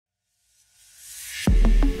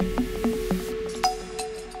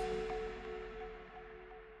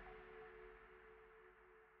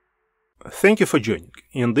Thank you for joining.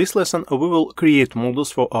 In this lesson, we will create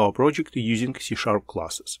models for our project using C#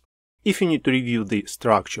 classes. If you need to review the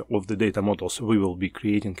structure of the data models we will be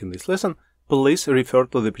creating in this lesson, please refer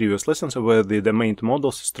to the previous lessons where the domain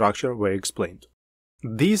models structure were explained.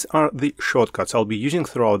 These are the shortcuts I'll be using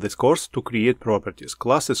throughout this course to create properties,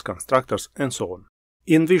 classes, constructors, and so on.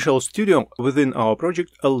 In Visual Studio, within our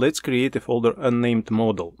project, let's create a folder named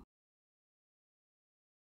Model.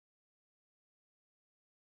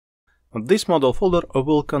 This model folder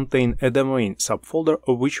will contain a domain subfolder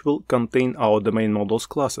which will contain our domain models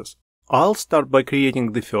classes. I'll start by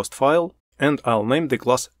creating the first file, and I'll name the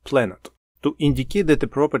class Planet. To indicate that a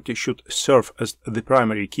property should serve as the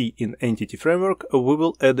primary key in Entity Framework, we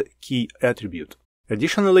will add key attribute.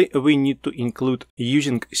 Additionally, we need to include,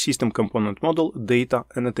 using system component model, data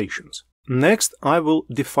annotations. Next, I will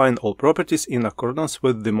define all properties in accordance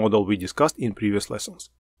with the model we discussed in previous lessons.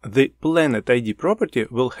 The Planet ID property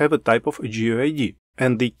will have a type of GeoID,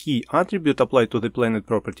 and the key attribute applied to the Planet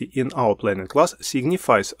property in our Planet class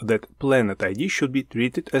signifies that Planet ID should be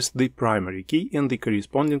treated as the primary key in the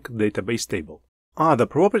corresponding database table. Other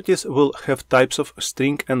properties will have types of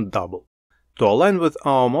string and double. To align with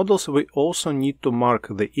our models, we also need to mark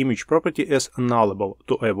the image property as nullable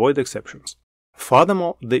to avoid exceptions.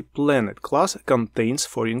 Furthermore, the Planet class contains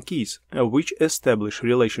foreign keys, which establish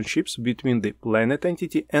relationships between the Planet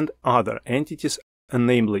entity and other entities,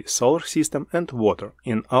 namely Solar System and Water,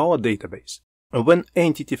 in our database. When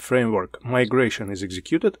Entity Framework migration is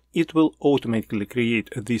executed, it will automatically create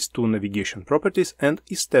these two navigation properties and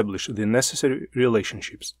establish the necessary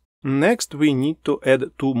relationships. Next, we need to add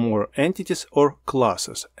two more entities or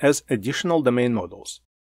classes as additional domain models.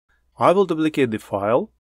 I will duplicate the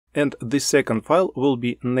file, and the second file will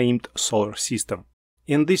be named Solar System.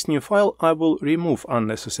 In this new file, I will remove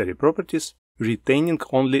unnecessary properties, retaining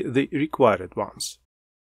only the required ones.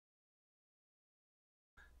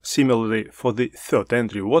 Similarly, for the third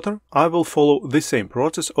entry, Water, I will follow the same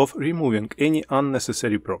process of removing any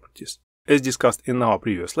unnecessary properties. As discussed in our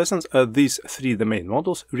previous lessons, these three domain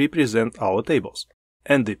models represent our tables,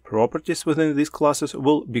 and the properties within these classes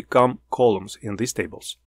will become columns in these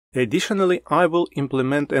tables. Additionally, I will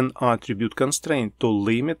implement an attribute constraint to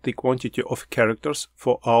limit the quantity of characters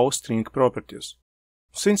for our string properties.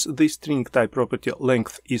 Since the string type property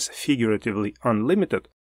length is figuratively unlimited,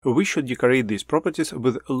 we should decorate these properties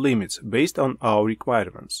with limits based on our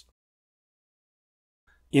requirements.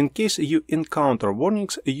 In case you encounter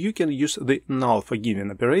warnings, you can use the null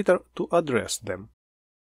forgiving operator to address them.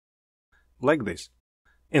 Like this.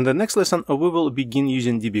 In the next lesson, we will begin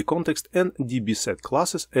using dbContext and dbSet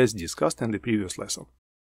classes as discussed in the previous lesson.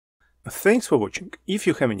 Thanks for watching. If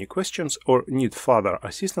you have any questions or need further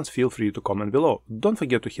assistance, feel free to comment below. Don't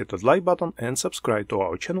forget to hit the like button and subscribe to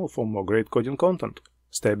our channel for more great coding content.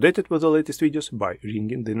 Stay updated with the latest videos by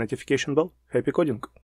ringing the notification bell. Happy coding!